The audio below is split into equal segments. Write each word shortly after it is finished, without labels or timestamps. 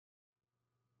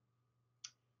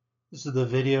This is the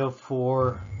video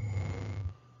for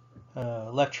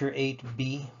Lecture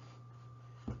 8B,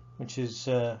 which is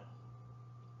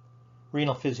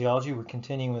renal physiology. We're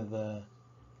continuing with the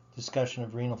discussion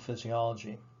of renal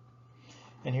physiology.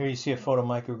 And here you see a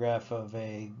photomicrograph of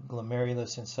a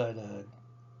glomerulus inside a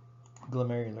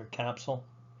glomerular capsule.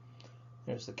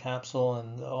 There's the capsule,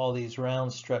 and all these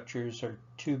round structures are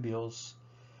tubules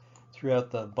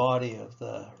throughout the body of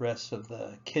the rest of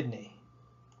the kidney.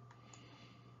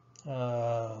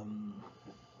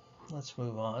 Let's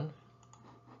move on.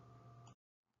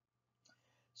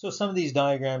 So some of these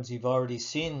diagrams you've already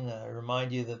seen.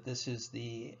 Remind you that this is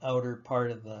the outer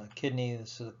part of the kidney.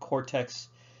 This is the cortex,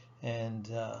 and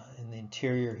in the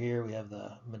interior here we have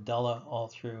the medulla all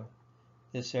through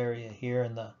this area here,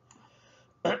 and the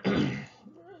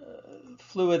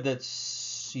fluid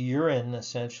that's urine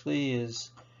essentially is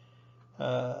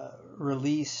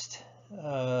released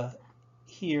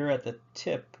here at the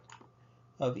tip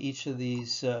of each of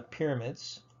these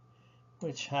pyramids,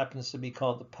 which happens to be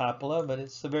called the papilla, but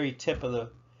it's the very tip of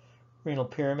the renal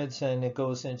pyramids, and it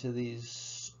goes into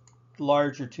these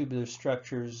larger tubular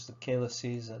structures, the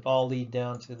calyces, that all lead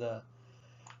down to the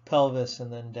pelvis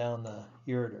and then down the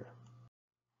ureter.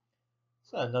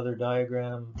 So another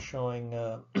diagram showing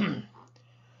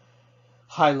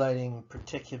highlighting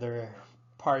particular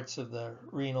parts of the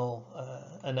renal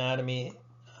anatomy.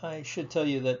 I should tell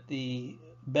you that the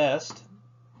best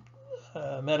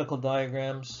medical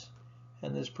diagrams,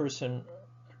 and this person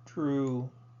drew,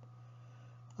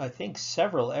 I think,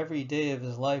 several every day of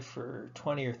his life for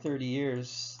 20 or 30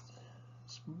 years.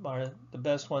 The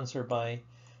best ones are by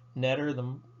Netter,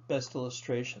 the best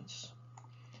illustrations.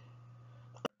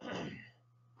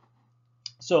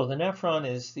 So the nephron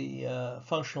is the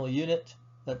functional unit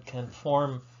that can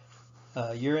form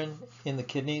urine in the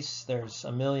kidneys. There's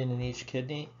 1 million in each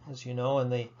kidney, as you know,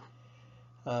 and the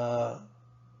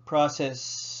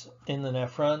process in the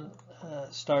nephron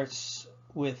starts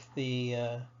with the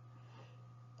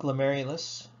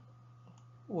glomerulus,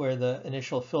 where the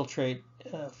initial filtrate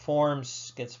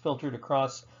forms, gets filtered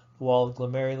across the wall of the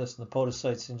glomerulus and the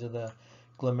podocytes into the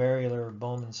glomerular or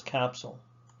Bowman's capsule.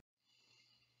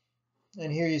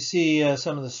 And here you see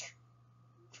some of the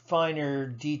finer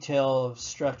detail of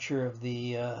structure of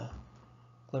the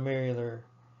glomerular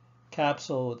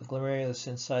capsule with the glomerulus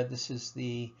inside. This is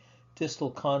the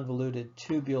distal convoluted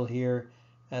tubule here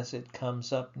as it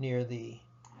comes up near the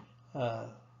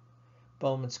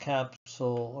Bowman's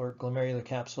capsule or glomerular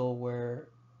capsule, where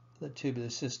the tubular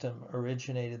system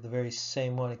originated, the very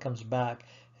same one. It comes back,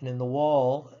 and in the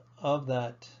wall of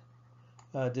that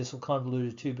distal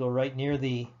convoluted tubule, right near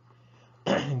the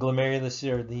glomerulus,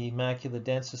 are the macula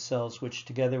densa cells, which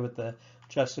together with the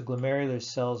juxtaglomerular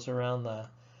cells around the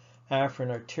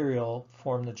afferent arteriole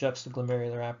form the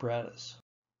juxtaglomerular apparatus.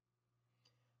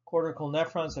 Cortical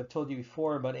nephrons, I've told you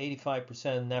before, about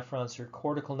 85% of nephrons are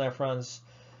cortical nephrons.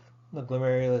 The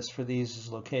glomerulus for these is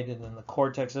located in the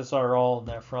cortex. These are all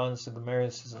nephrons. The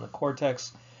glomerulus is in the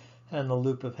cortex, and the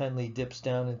loop of Henle dips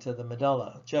down into the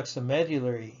medulla.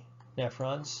 Juxtamedullary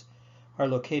nephrons are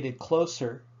located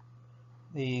closer.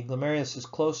 The glomerulus is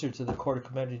closer to the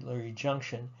corticomedullary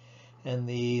junction, and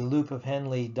the loop of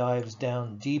Henle dives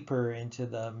down deeper into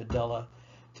the medulla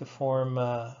to form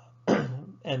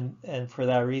and for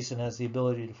that reason has the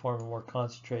ability to form a more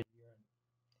concentrated urine.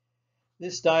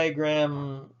 This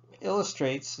diagram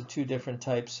illustrates the two different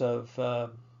types of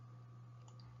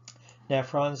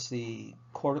nephrons, the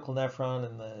cortical nephron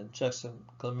and the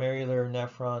juxtaglomerular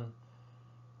nephron,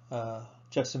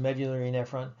 juxtamedullary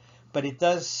nephron. But it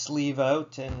does leave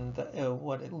out, and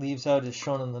what it leaves out is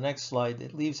shown on the next slide.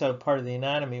 It leaves out part of the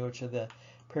anatomy, which are the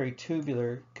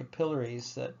peritubular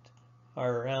capillaries that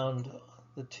are around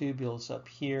the tubules up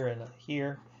here and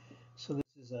here. So this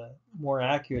is a more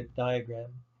accurate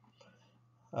diagram.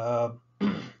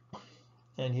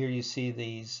 And here you see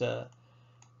these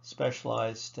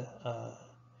specialized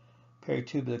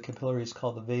peritubular capillaries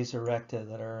called the vasa recta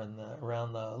that are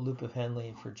around the loop of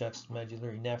Henle for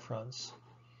juxtamedullary nephrons.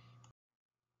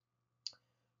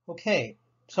 Okay,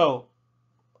 so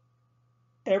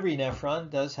every nephron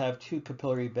does have two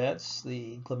capillary beds,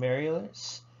 the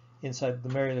glomerulus inside the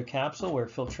glomerular capsule where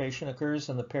filtration occurs,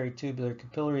 and the peritubular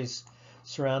capillaries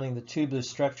surrounding the tubular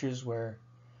structures where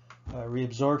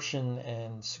reabsorption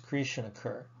and secretion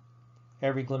occur.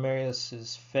 Every glomerulus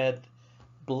is fed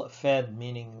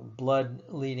meaning blood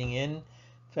leading in,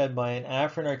 fed by an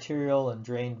afferent arteriole and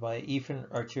drained by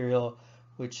efferent arteriole,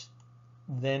 which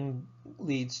then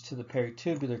leads to the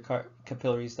peritubular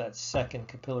capillaries, that second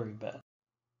capillary bed.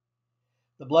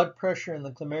 The blood pressure in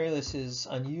the glomerulus is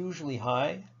unusually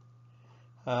high.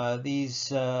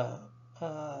 These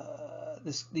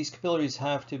these capillaries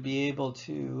have to be able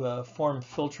to form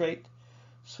filtrate,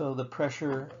 so the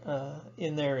pressure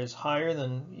in there is higher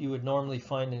than you would normally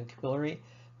find in a capillary.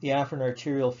 The afferent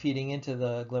arteriole feeding into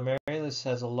the glomerulus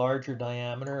has a larger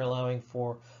diameter, allowing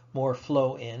for more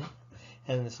flow in,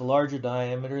 and it's a larger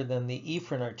diameter than the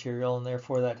efferent arteriole, and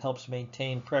therefore that helps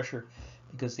maintain pressure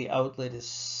because the outlet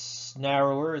is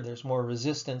narrower, there's more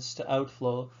resistance to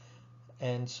outflow,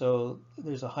 and so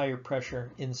there's a higher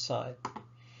pressure inside.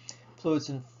 Fluids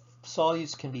and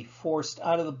solutes can be forced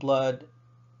out of the blood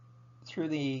through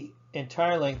the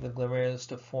entire length of the glomerulus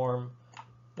to form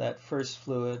that first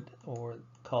fluid, or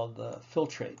called the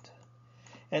filtrate.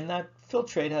 And that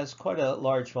filtrate has quite a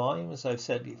large volume, as I've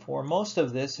said before. Most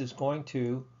of this is going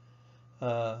to,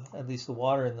 at least the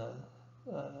water in the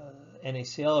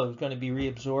NaCl, is going to be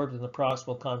reabsorbed in the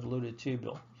proximal convoluted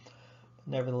tubule.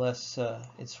 Nevertheless,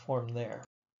 it's formed there.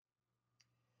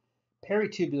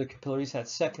 Peritubular capillaries, that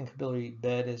second capillary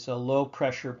bed, is a low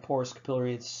pressure porous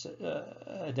capillary. It's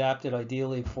adapted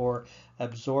ideally for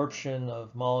absorption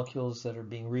of molecules that are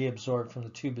being reabsorbed from the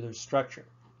tubular structure.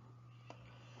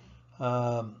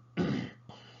 The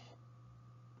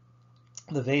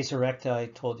vasa recta, I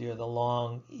told you, are the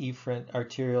long efferent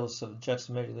arterioles of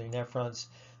juxtamedullary nephrons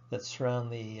that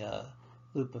surround the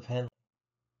loop of Henle.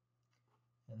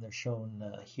 And they're shown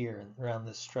here, around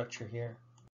this structure here.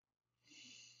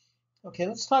 Okay,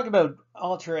 let's talk about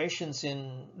alterations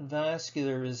in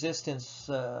vascular resistance,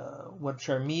 which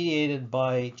are mediated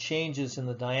by changes in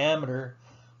the diameter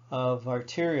of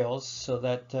arterioles, so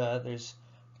that there's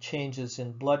changes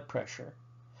in blood pressure.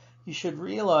 You should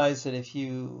realize that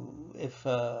if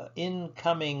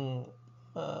incoming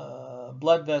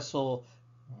blood vessel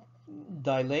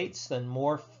dilates, then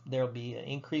there'll be an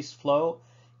increased flow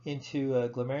into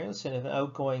glomerulus, and if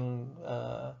outgoing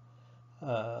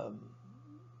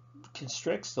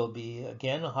constricts, there'll be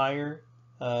again higher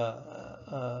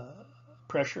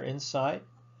pressure inside,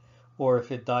 or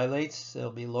if it dilates,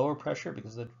 there'll be lower pressure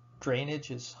because the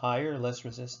drainage is higher, less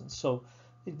resistance. So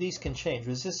these can change.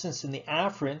 Resistance in the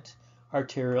afferent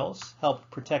arterioles help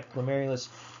protect glomerulus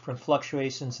from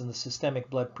fluctuations in the systemic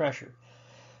blood pressure.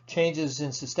 Changes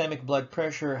in systemic blood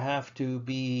pressure have to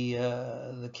be,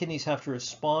 the kidneys have to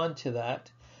respond to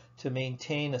that to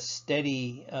maintain a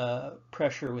steady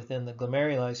pressure within the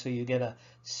glomeruli, so you get a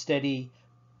steady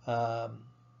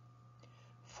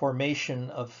formation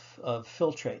of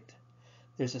filtrate.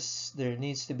 There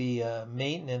needs to be a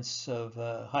maintenance of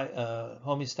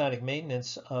homeostatic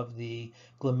maintenance of the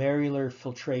glomerular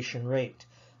filtration rate,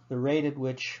 the rate at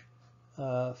which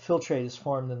filtrate is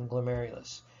formed in the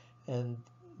glomerulus, and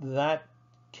that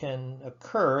can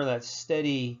occur. That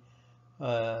steady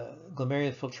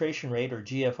glomerular filtration rate, or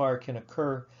GFR, can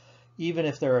occur even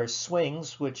if there are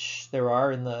swings, which there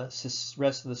are in the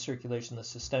rest of the circulation, the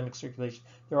systemic circulation.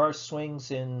 There are swings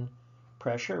in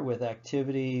pressure with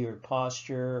activity or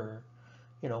posture,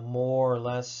 or more or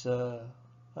less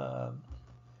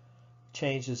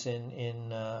changes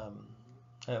in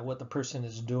what the person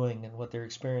is doing and what they're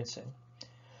experiencing.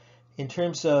 In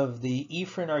terms of the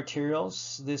efferent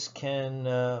arterioles, this can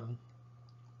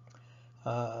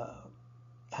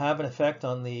have an effect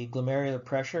on the glomerular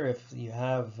pressure. If you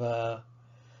have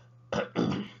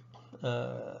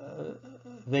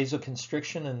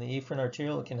vasoconstriction in the efferent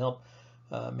arteriole, it can help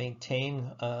maintain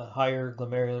higher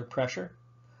glomerular pressure.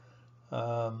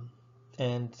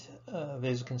 And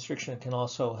vasoconstriction can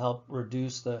also help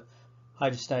reduce the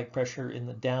hydrostatic pressure in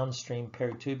the downstream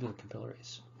peritubular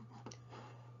capillaries.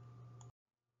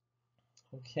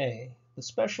 Okay, the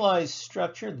specialized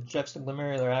structure, the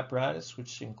juxtaglomerular apparatus,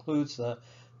 which includes the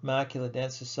macula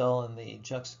densa cell and the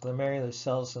juxtaglomerular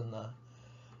cells in the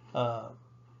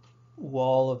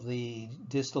wall of the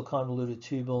distal convoluted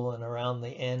tubule and around the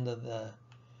end of the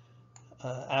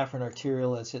afferent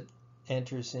arteriole as it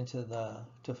enters into the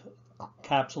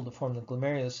capsule to form the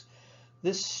glomerulus.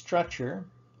 This structure,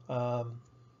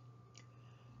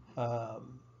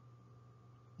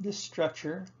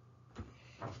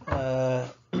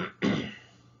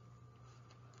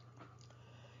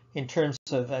 in terms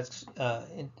of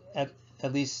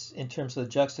at least in terms of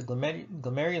the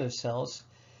juxtaglomerular cells,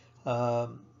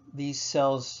 these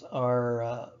cells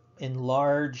are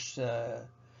enlarged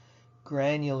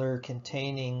granule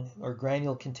containing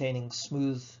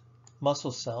smooth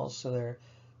muscle cells. So they're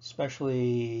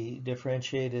specially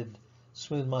differentiated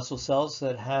smooth muscle cells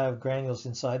that have granules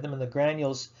inside them, and the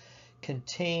granules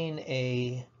contain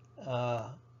a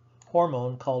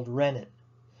hormone called renin.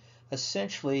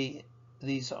 Essentially,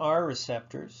 these are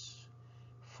receptors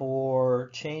for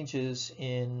changes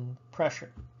in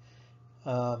pressure.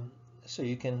 So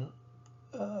you can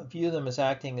view them as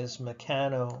acting as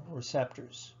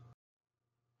mechanoreceptors.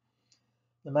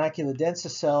 The macula densa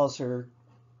cells are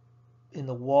in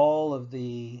the wall of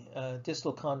the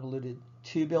distal convoluted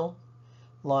tubule,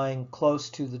 lying close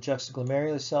to the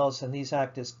juxtaglomerular cells, and these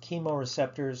act as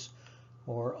chemoreceptors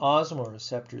or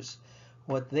osmoreceptors.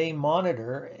 What they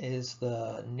monitor is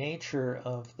the nature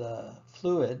of the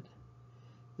fluid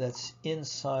that's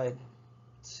inside.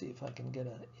 Let's see if I can get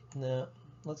a, no,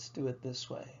 let's do it this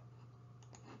way.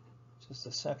 Just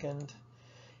a second.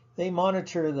 They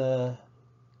monitor the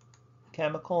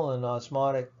chemical and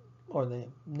osmotic, or the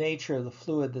nature of the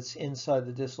fluid that's inside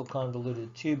the distal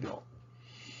convoluted tubule.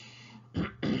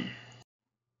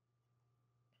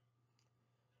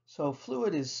 So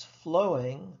fluid is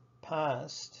flowing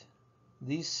past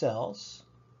these cells,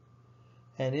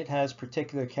 and it has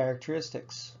particular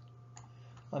characteristics.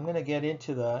 I'm going to get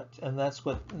into that, and that's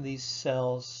what these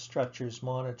cells structures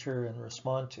monitor and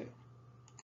respond to. In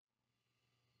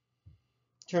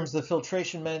terms of the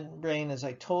filtration membrane, as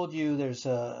I told you, there's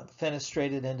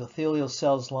fenestrated endothelial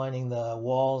cells lining the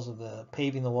walls of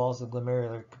paving the walls of the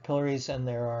glomerular capillaries, and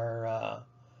there are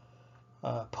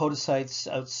podocytes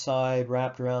outside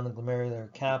wrapped around the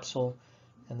glomerular capsule,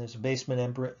 and there's a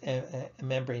basement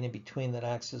membrane in between that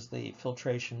acts as the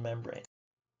filtration membrane.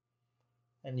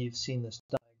 And you've seen this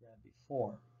diagram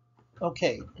before.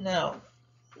 Okay, now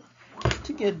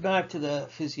to get back to the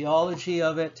physiology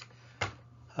of it,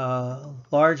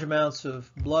 large amounts of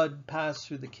blood pass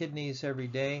through the kidneys every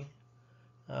day.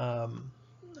 I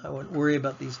wouldn't worry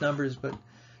about these numbers, but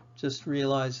just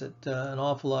realize that an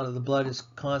awful lot of the blood is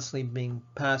constantly being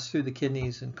passed through the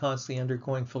kidneys and constantly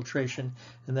undergoing filtration,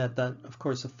 and that of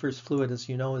course, the first fluid, as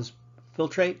you know, is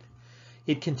filtrate.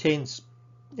 It contains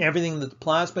everything that the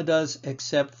plasma does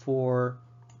except for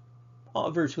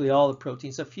virtually all the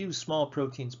proteins. A few small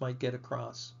proteins might get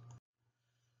across.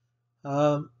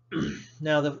 Now,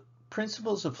 the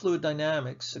principles of fluid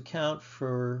dynamics account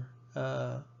for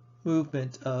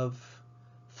movement of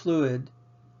fluid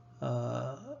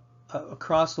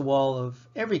across the wall of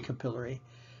every capillary,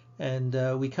 and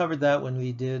we covered that when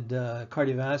we did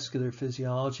cardiovascular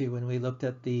physiology, when we looked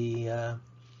at the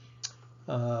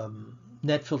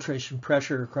net filtration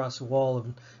pressure across the wall of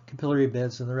capillary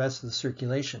beds and the rest of the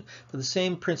circulation. But the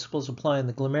same principles apply in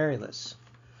the glomerulus.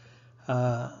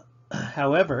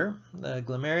 However, the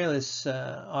glomerulus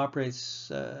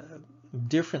operates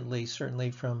differently,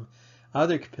 certainly, from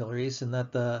other capillaries, in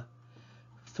that the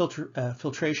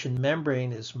filtration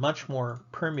membrane is much more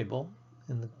permeable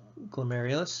in the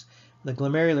glomerulus. The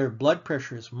glomerular blood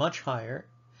pressure is much higher,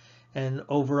 and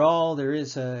overall there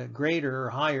is a greater or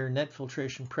higher net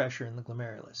filtration pressure in the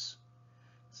glomerulus.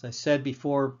 As I said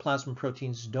before, plasma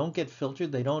proteins don't get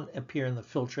filtered. They don't appear in the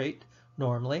filtrate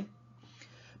normally.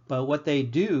 But what they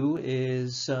do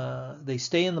is they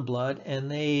stay in the blood, and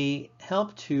they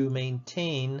help to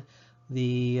maintain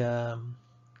the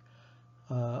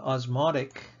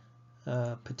osmotic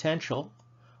potential,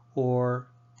 or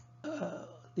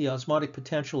the osmotic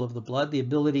potential of the blood, the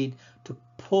ability to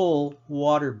pull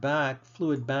water back,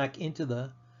 fluid back into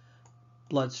the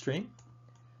bloodstream.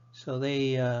 So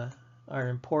they are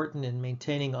important in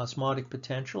maintaining osmotic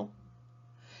potential.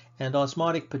 And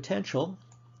osmotic potential,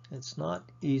 it's not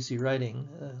easy writing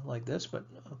like this, but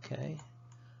okay.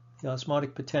 The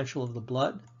osmotic potential of the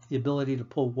blood, the ability to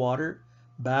pull water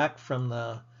back from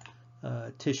the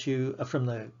tissue, from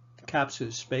the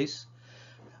capsular space.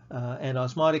 And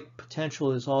osmotic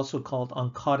potential is also called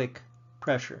oncotic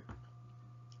pressure,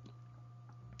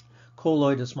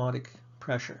 colloid osmotic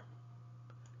pressure.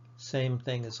 Same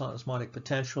thing as osmotic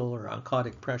potential or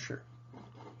oncotic pressure.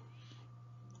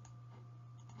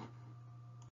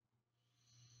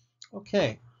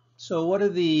 Okay, so what are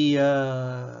the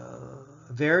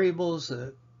variables,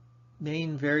 the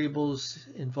main variables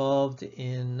involved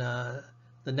in the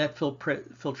net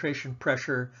filtration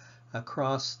pressure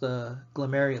across the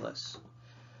glomerulus?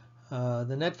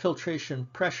 The net filtration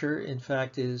pressure, in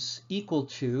fact, is equal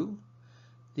to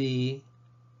the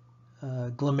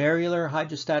glomerular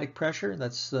hydrostatic pressure.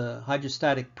 That's the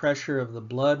hydrostatic pressure of the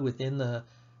blood within the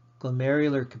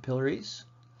glomerular capillaries,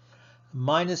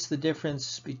 minus the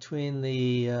difference between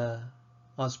the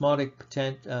osmotic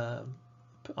potential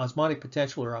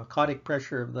or oncotic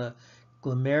pressure of the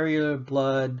glomerular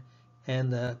blood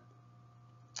and the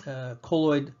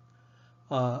colloid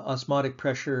osmotic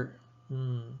pressure.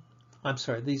 I'm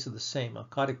sorry, these are the same.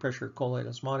 Oncotic pressure, colloid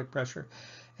osmotic pressure,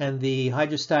 and the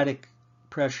hydrostatic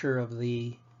pressure of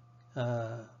the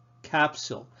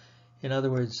capsule. In other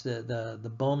words,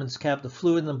 the Bowman's cap, the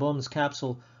fluid in the Bowman's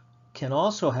capsule can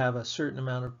also have a certain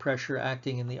amount of pressure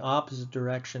acting in the opposite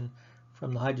direction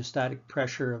from the hydrostatic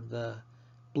pressure of the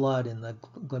blood in the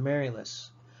glomerulus.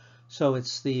 So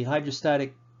it's the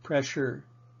hydrostatic pressure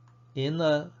in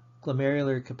the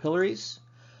glomerular capillaries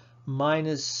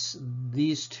minus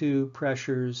these two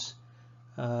pressures,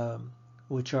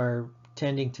 which are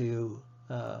tending to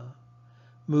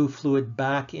move fluid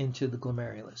back into the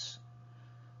glomerulus.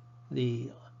 The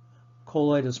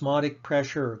colloid osmotic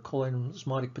pressure or colloid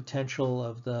osmotic potential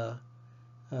of the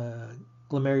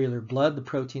glomerular blood, the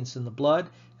proteins in the blood,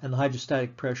 and the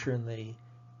hydrostatic pressure in the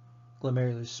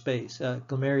glomerular space,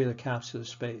 glomerular capsular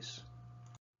space.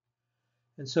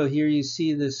 And so here you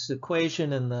see this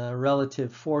equation and the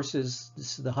relative forces.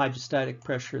 This is the hydrostatic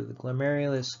pressure of the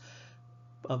glomerulus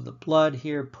of the blood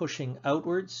here pushing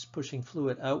outwards, pushing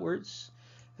fluid outwards.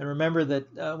 And remember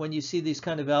that when you see these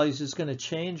kind of values, it's going to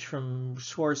change from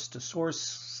source to source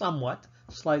somewhat,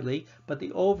 slightly, but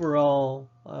the overall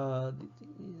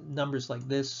numbers like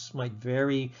this might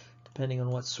vary depending on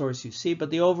what source you see, but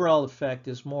the overall effect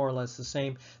is more or less the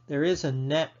same. There is a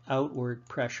net outward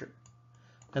pressure,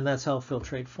 and that's how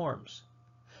filtrate forms.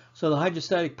 So the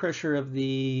hydrostatic pressure of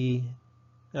the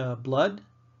blood,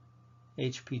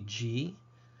 HPG,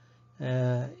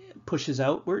 pushes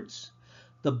outwards.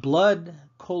 The blood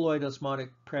colloid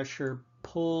osmotic pressure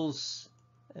pulls,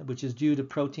 which is due to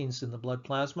proteins in the blood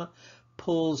plasma,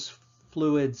 pulls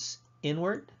fluids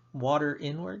inward, water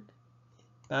inward,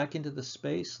 back into the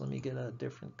space. Let me get a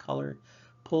different color.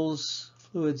 Pulls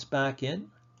fluids back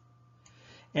in.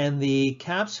 And the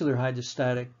capsular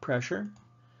hydrostatic pressure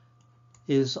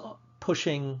is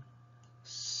pushing,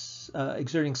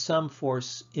 exerting some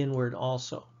force inward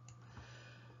also.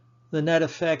 The net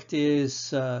effect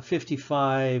is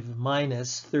 55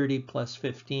 minus 30 plus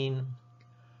 15,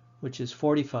 which is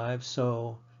 45.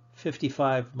 So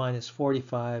 55 minus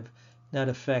 45, net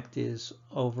effect is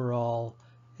overall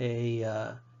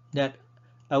a net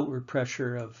outward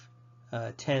pressure of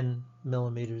 10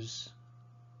 millimeters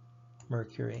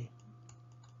mercury.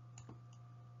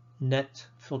 Net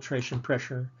filtration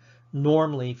pressure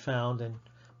normally found and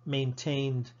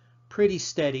maintained pretty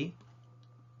steady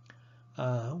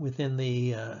within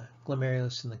the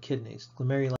glomerulus and the kidneys.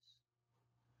 Glomerulus.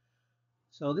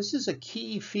 So this is a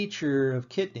key feature of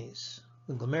kidneys,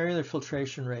 the glomerular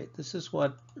filtration rate. This is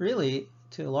what really,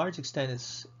 to a large extent,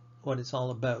 is what it's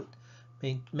all about.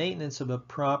 Maintenance of a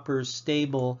proper,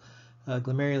 stable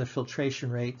glomerular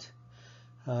filtration rate,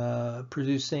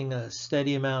 producing a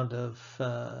steady amount of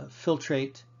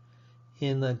filtrate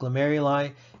in the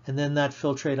glomeruli, and then that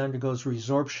filtrate undergoes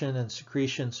resorption and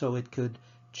secretion, so it could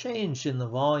change in the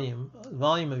volume. The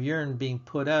volume of urine being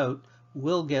put out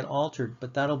will get altered,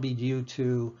 but that'll be due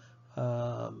to,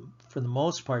 for the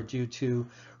most part, due to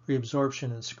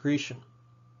reabsorption and secretion.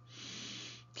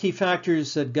 Key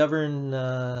factors that govern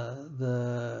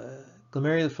the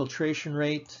glomerular filtration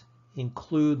rate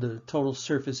include the total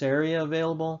surface area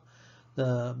available,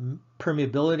 the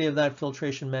permeability of that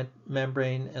filtration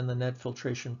membrane, and the net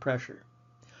filtration pressure.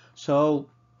 So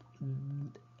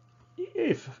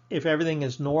if everything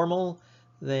is normal,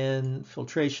 then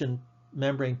filtration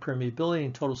membrane permeability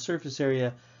and total surface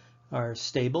area are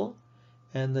stable,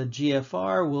 and the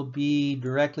GFR will be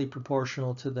directly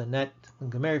proportional to the net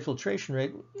glomerular filtration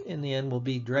rate. In the end, will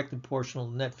be directly proportional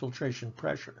to net filtration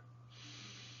pressure.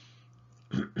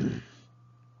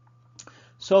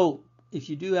 So if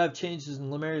you do have changes in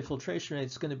glomerular filtration rate,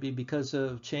 it's going to be because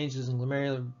of changes in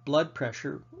glomerular blood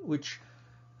pressure, which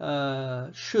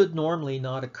should normally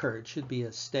not occur. It should be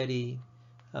a steady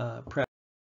pressure.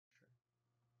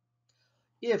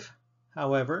 If,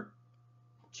 however,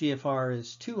 GFR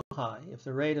is too high, if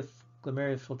the rate of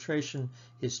glomerular filtration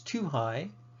is too high,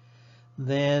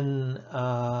 then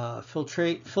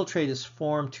filtrate is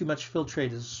formed, too much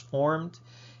filtrate is formed,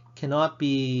 cannot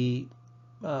be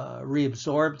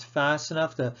reabsorbed fast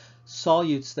enough. The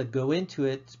solutes that go into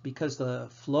it, because the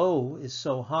flow is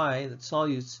so high, that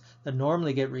solutes that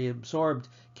normally get reabsorbed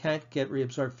can't get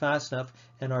reabsorbed fast enough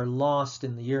and are lost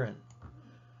in the urine.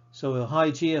 So a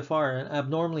high GFR, an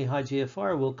abnormally high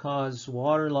GFR, will cause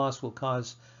water loss, will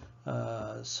cause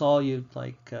solute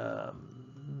like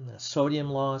sodium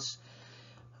loss,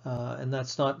 and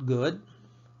that's not good.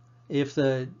 If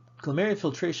the glomerular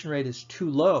filtration rate is too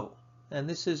low, and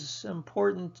this is an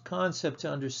important concept to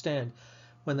understand,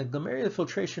 when the glomerular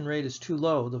filtration rate is too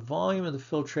low, the volume of the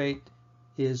filtrate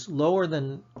is lower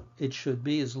than it should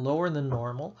be, is lower than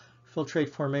normal. Filtrate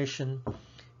formation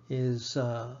is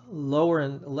lower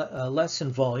and less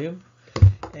in volume,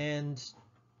 and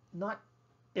not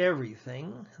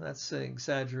everything, that's an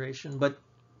exaggeration, but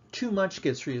too much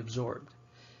gets reabsorbed,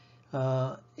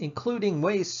 including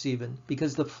wastes even,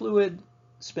 because the fluid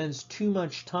spends too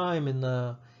much time in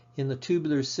the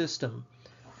tubular system,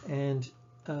 and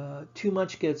too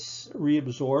much gets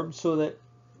reabsorbed, so that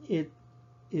it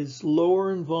is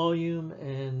lower in volume,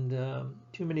 and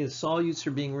too many of the solutes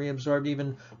are being reabsorbed.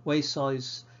 Even waste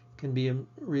solutes can be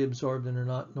reabsorbed and are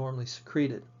not normally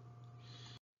secreted.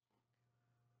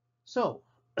 So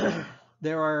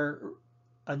there are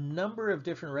a number of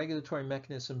different regulatory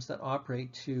mechanisms that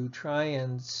operate to try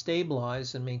and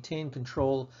stabilize and maintain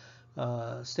control,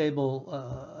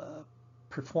 stable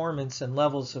performance and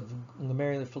levels of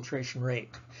glomerular filtration rate.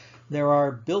 There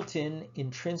are built-in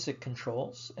intrinsic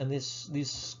controls, and this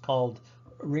is called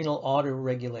renal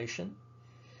autoregulation,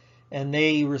 and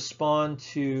they respond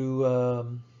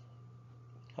to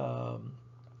renal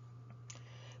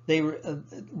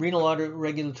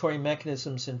autoregulatory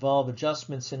mechanisms involve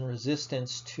adjustments in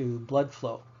resistance to blood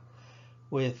flow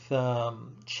with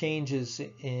changes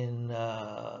in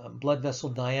blood vessel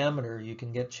diameter. You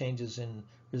can get changes in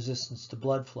resistance to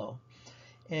blood flow,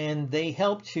 and they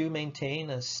help to maintain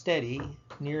a steady,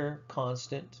 near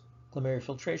constant glomerular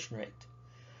filtration rate.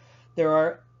 There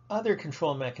are other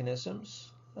control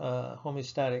mechanisms,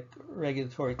 homeostatic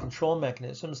regulatory control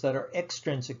mechanisms, that are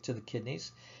extrinsic to the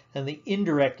kidneys, and they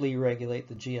indirectly regulate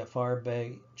the GFR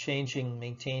by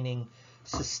maintaining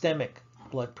systemic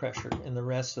blood pressure in the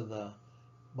rest of the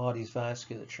body's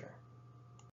vasculature.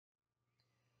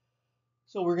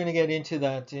 So we're going to get into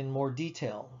that in more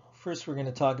detail. First, we're going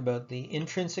to talk about the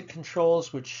intrinsic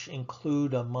controls, which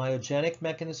include a myogenic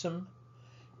mechanism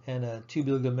and a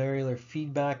tubular-glomerular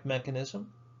feedback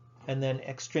mechanism, and then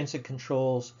extrinsic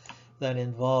controls that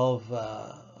involve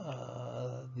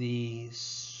the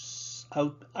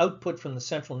output from the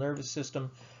central nervous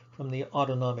system, from the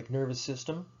autonomic nervous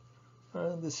system.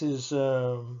 This is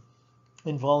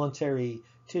involuntary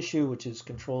tissue, which is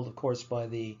controlled, of course, by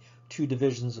the two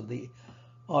divisions of the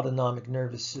autonomic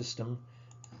nervous system.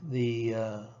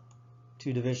 The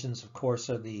two divisions, of course,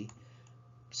 are the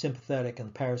sympathetic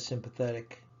and parasympathetic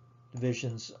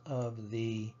divisions of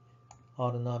the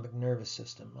autonomic nervous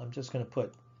system. I'm just going to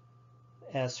put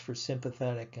S for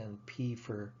sympathetic and P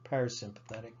for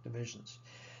parasympathetic divisions.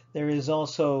 There is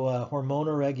also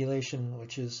hormonal regulation,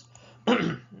 which is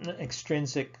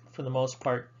extrinsic for the most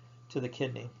part to the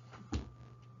kidney.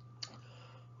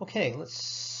 Okay, let's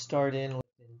start in with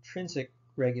intrinsic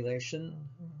regulation,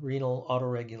 renal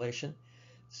autoregulation.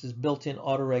 This is built-in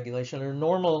autoregulation. Under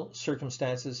normal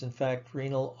circumstances, in fact,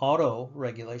 renal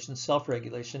autoregulation,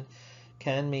 self-regulation,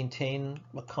 can maintain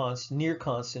a near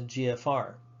constant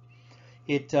GFR.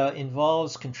 It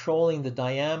involves controlling the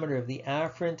diameter of the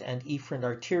afferent and efferent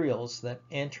arterioles that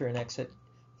enter and exit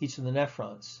each of the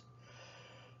nephrons.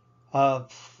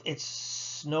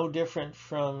 It's no different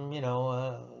from,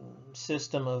 a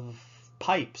system of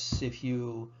pipes. If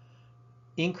you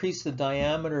increase the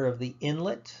diameter of the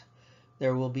inlet,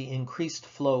 there will be increased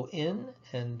flow in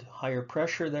and higher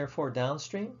pressure, therefore,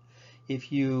 downstream.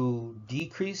 If you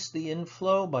decrease the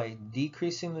inflow by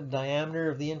decreasing the diameter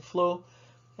of the inflow,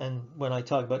 and when I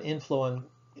talk about inflow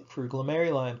for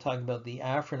glomeruli, I'm talking about the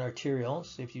afferent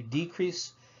arterioles. If you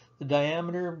decrease the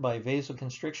diameter by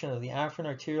vasoconstriction of the afferent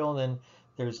arteriole, then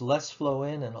there's less flow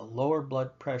in and a lower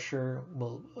blood pressure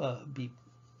will be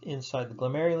inside the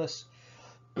glomerulus.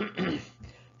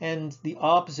 And the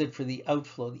opposite for the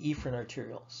outflow, the efferent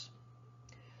arterioles.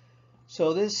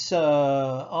 So this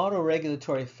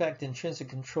autoregulatory effect, intrinsic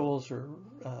controls are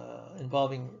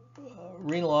involving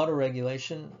renal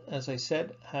autoregulation, as I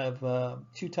said, have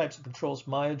two types of controls,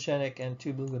 myogenic and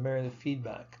tubular-glomerular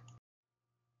feedback.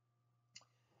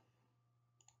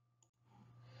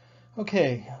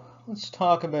 Okay, let's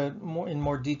talk about in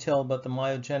more detail about the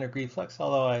myogenic reflex,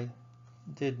 although I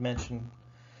did mention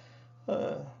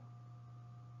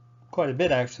quite a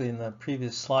bit actually in the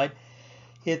previous slide.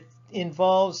 It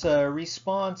involves a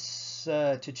response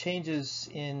to changes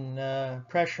in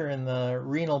pressure in the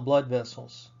renal blood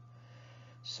vessels.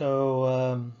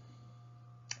 So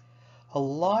a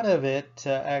lot of it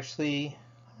actually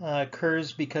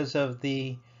occurs because of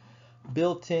the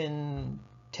built-in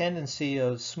tendency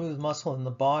of smooth muscle in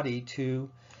the body to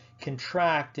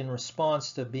contract in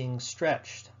response to being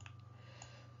stretched.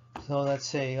 So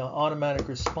that's an automatic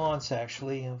response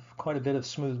actually of quite a bit of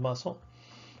smooth muscle.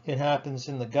 It happens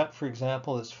in the gut, for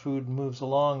example, as food moves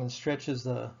along and stretches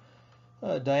the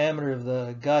diameter of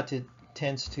the gut, it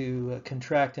tends to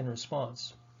contract in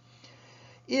response.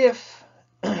 If,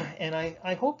 and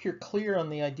I hope you're clear on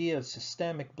the idea of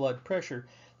systemic blood pressure,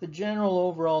 the general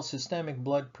overall systemic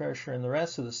blood pressure in the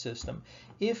rest of the system,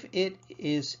 if it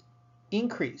is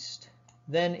increased,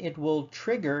 then it will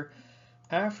trigger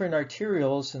afferent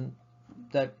arterioles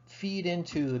that feed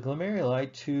into the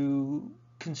glomeruli to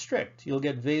constrict. You'll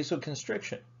get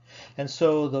vasoconstriction. And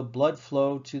so the blood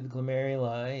flow to the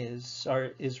glomeruli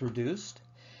is reduced.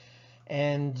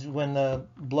 And when the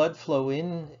blood flow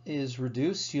in is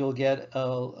reduced, you'll get a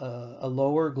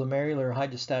lower glomerular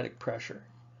hydrostatic pressure.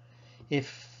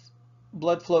 If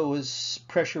blood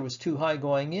pressure was too high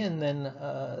going in, then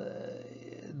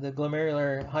the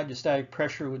glomerular hydrostatic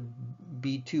pressure would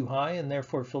be too high, and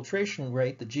therefore filtration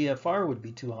rate, the GFR, would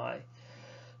be too high.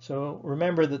 So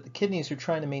remember that the kidneys are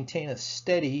trying to maintain a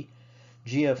steady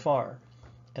GFR,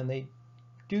 and they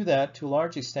do that to a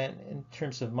large extent in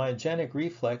terms of myogenic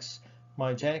reflex,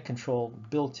 myogenic control,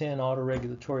 built-in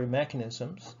autoregulatory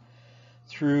mechanisms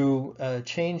through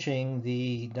changing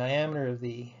the diameter of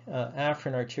the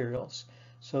afferent arterioles,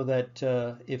 so that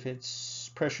if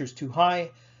its pressure is too high,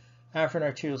 afferent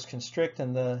arterioles constrict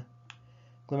and the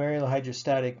glomerular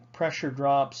hydrostatic pressure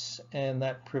drops, and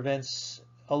that prevents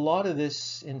a lot of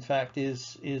this. In fact,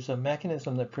 is a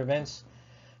mechanism that prevents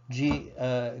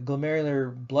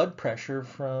glomerular blood pressure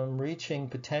from reaching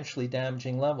potentially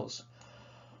damaging levels.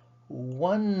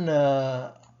 One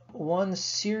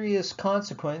serious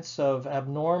consequence of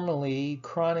abnormally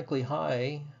chronically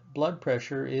high blood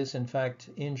pressure is, in fact,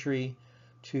 injury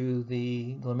to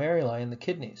the glomeruli in the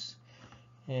kidneys.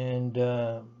 And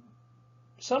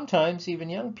sometimes even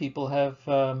young people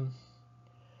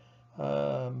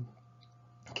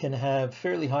can have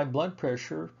fairly high blood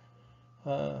pressure,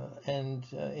 and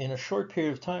in a short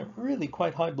period of time, really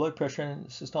quite high blood pressure and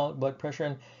systolic blood pressure,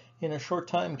 and in a short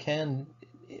time can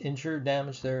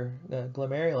damage their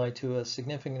glomeruli to a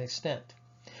significant extent.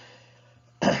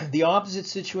 The opposite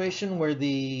situation, where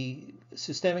the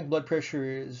systemic blood pressure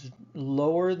is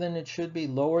lower than it should be,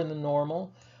 lower than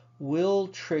normal, will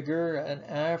trigger an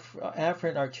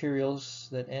afferent arterioles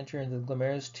that enter into the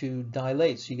glomerulus to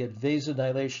dilate. So you get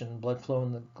vasodilation, blood flow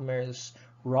in the glomerulus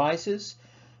rises,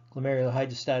 glomerular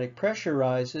hydrostatic pressure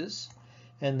rises,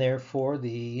 and therefore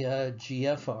the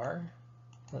GFR,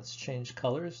 let's change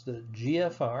colors, the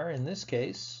GFR in this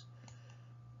case,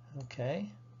 okay,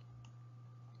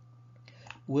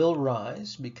 will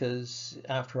rise, because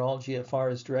after all,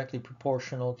 GFR is directly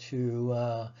proportional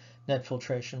to net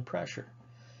filtration pressure.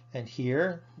 And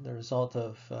here, the result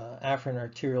of afferent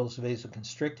arterioles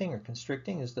vasoconstricting or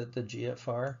constricting is that the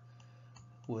GFR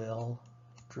will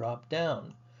drop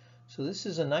down. So this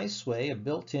is a nice way, a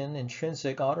built-in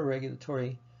intrinsic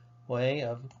autoregulatory way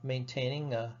of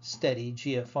maintaining a steady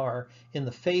GFR in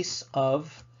the face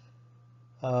of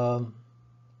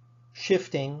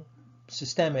shifting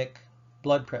systemic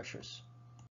blood pressures.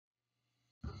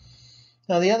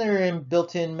 Now, the other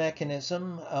built-in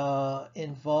mechanism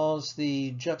involves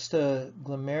the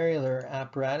juxtaglomerular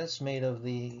apparatus made up of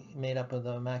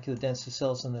the maculodensa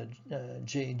cells and the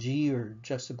JG or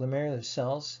juxtaglomerular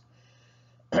cells.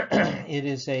 It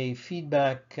is a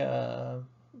feedback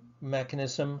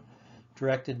mechanism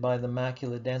directed by the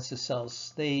maculodensa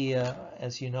cells. They,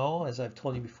 as you know, as I've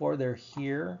told you before, they're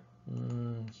here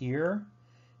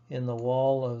in the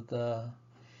wall of the,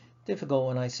 difficult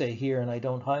when I say here and I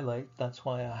don't highlight, that's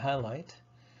why I highlight,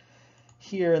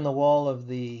 here in the wall of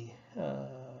the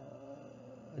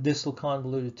distal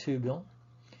convoluted tubule,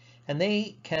 and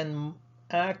they can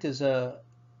act as a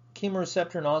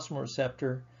chemoreceptor and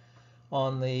osmoreceptor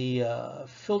on the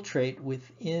filtrate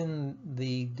within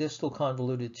the distal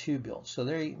convoluted tubule. So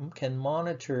they can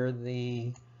monitor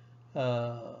the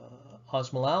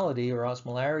osmolality or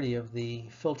osmolarity of the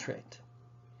filtrate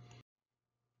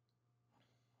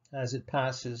as it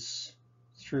passes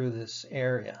through this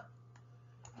area.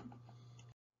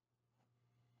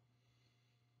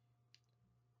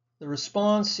 The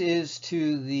response is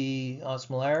to the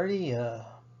osmolarity,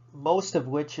 most of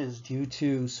which is due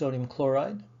to sodium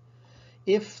chloride.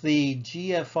 If the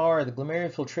GFR, the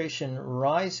glomerular filtration,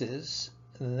 rises,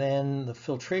 then the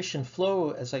filtration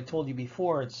flow, as I told you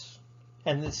before,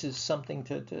 and this is something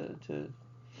to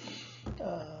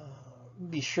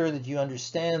be sure that you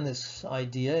understand this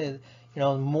idea.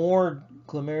 More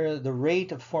glomerular, the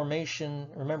rate of formation,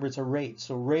 remember it's a rate,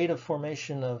 so rate of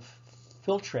formation of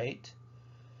filtrate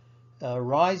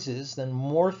rises, then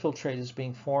more filtrate is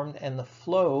being formed, and the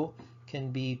flow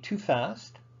can be too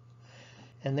fast,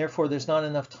 and therefore there's not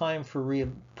enough time for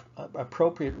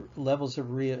appropriate levels of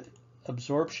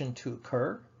reabsorption to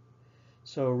occur.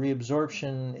 So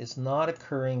reabsorption is not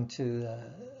occurring to a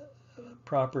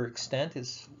proper extent,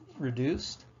 it's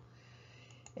reduced,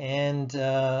 and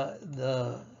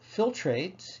the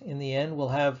filtrate in the end will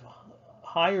have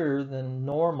higher than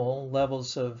normal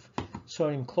levels of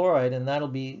sodium chloride, and that'll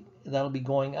be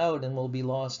going out and will be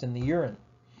lost in the urine.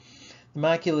 The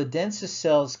maculodensa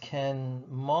cells can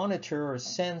monitor or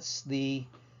sense the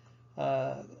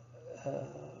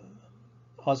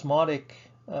osmotic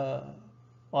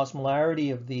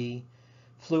osmolarity of the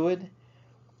fluid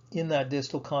in that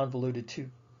distal convoluted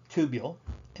tubule,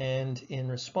 and in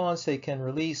response they can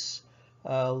release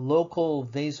local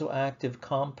vasoactive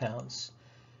compounds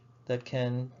that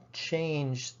can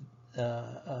change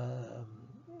the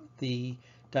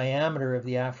diameter of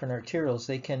the afferent arterioles.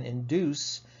 They can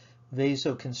induce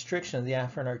vasoconstriction of the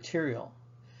afferent arteriole.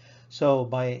 So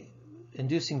by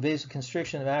inducing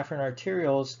vasoconstriction of afferent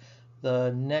arterioles,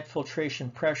 the net filtration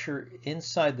pressure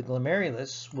inside the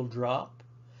glomerulus will drop.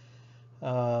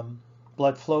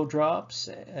 Blood flow drops,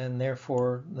 and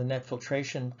therefore the net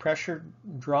filtration pressure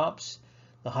drops,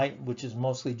 which is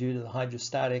mostly due to the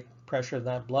hydrostatic pressure of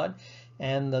that blood,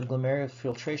 and the glomerular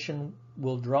filtration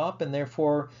will drop, and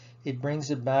therefore it brings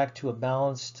it back to a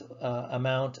balanced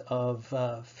amount of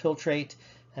filtrate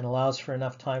and allows for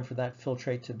enough time for that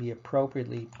filtrate to be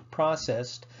appropriately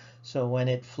processed. So when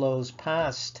it flows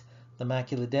past the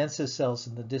macula densa cells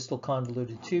in the distal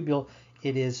convoluted tubule,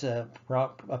 it is a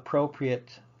appropriate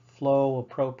flow,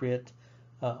 appropriate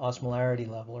osmolarity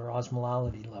level or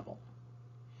osmolality level.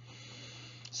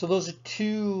 So those are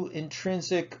two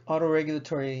intrinsic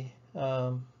autoregulatory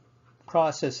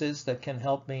processes that can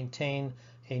help maintain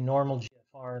a normal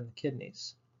GFR in the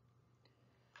kidneys.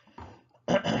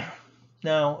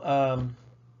 Now,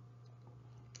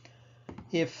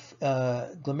 if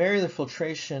glomerular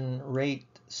filtration rate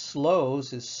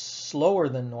is slower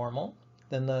than normal,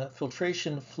 then the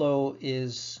filtration flow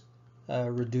is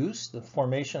reduced, the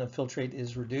formation of filtrate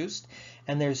is reduced,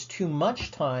 and there's too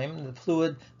much time.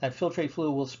 That filtrate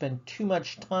fluid will spend too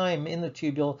much time in the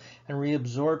tubule, and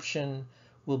reabsorption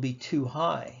will be too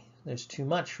high. There's too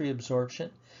much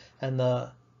reabsorption, and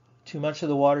too much of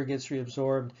the water gets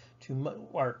reabsorbed,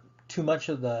 too much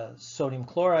of the sodium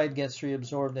chloride gets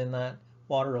reabsorbed, and that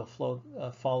water will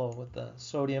follow with the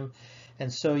sodium,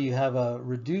 and so you have a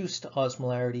reduced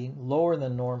osmolarity, lower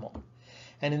than normal.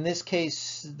 And in this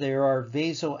case, there are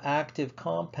vasoactive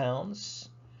compounds.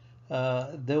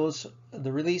 The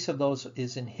release of those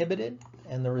is inhibited,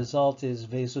 and the result is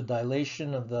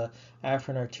vasodilation of the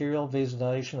afferent arteriole.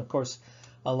 Vasodilation, of course,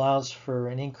 allows for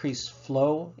an increased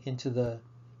flow into the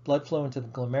blood flow into the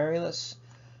glomerulus,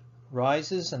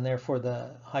 rises, and therefore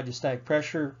the hydrostatic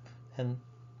pressure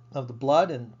of the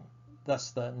blood, and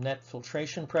thus the net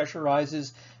filtration pressure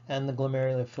rises, and the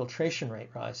glomerular filtration rate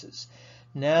rises.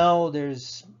 Now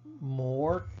there's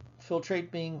more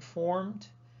filtrate being formed,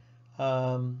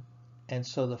 and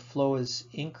so the flow is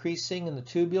increasing in the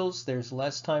tubules. There's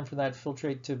less time for that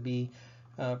filtrate to be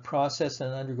processed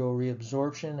and undergo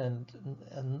reabsorption,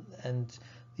 and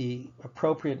the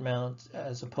appropriate amount,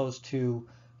 as opposed to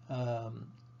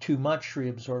too much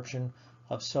reabsorption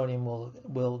of sodium,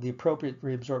 the appropriate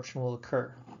reabsorption will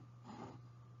occur.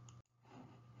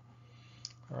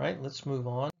 All right, let's move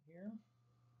on here.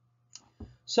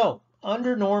 So,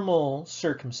 under normal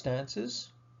circumstances,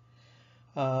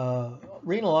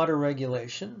 renal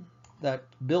autoregulation, that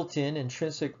built-in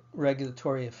intrinsic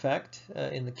regulatory effect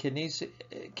in the kidneys,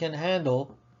 can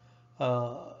handle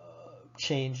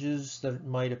changes that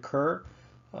might occur,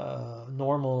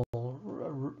 normal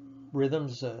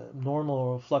rhythms,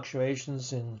 normal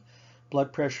fluctuations in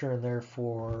blood pressure, and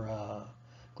therefore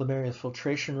glomerular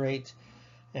filtration rate,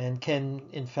 and can,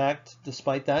 in fact,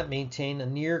 despite that, maintain a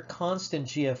near constant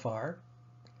GFR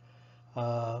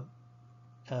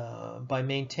by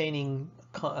maintaining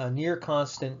a near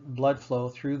constant blood flow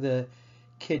through the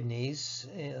kidneys,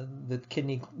 the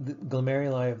kidney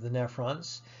glomeruli of the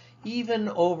nephrons, even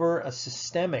over a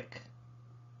systemic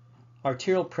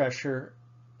arterial pressure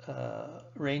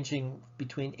ranging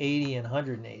between 80 and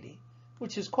 180,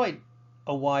 which is quite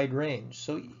a wide range.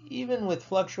 So even with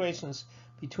fluctuations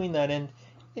between that, and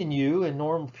in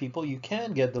normal people, you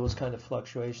can get those kind of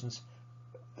fluctuations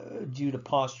due to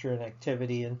posture and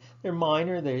activity, and they're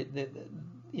minor.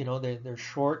 They're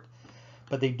short,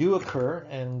 but they do occur,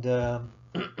 and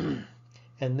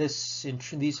and these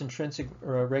intrinsic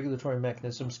regulatory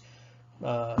mechanisms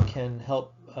can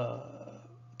help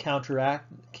counteract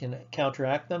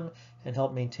them and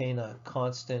help maintain a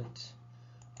constant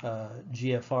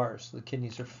GFR, so the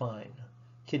kidneys are fine.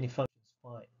 Kidney function is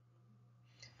fine.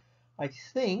 I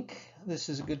think this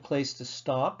is a good place to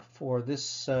stop for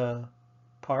this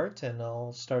part, and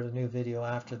I'll start a new video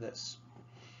after this.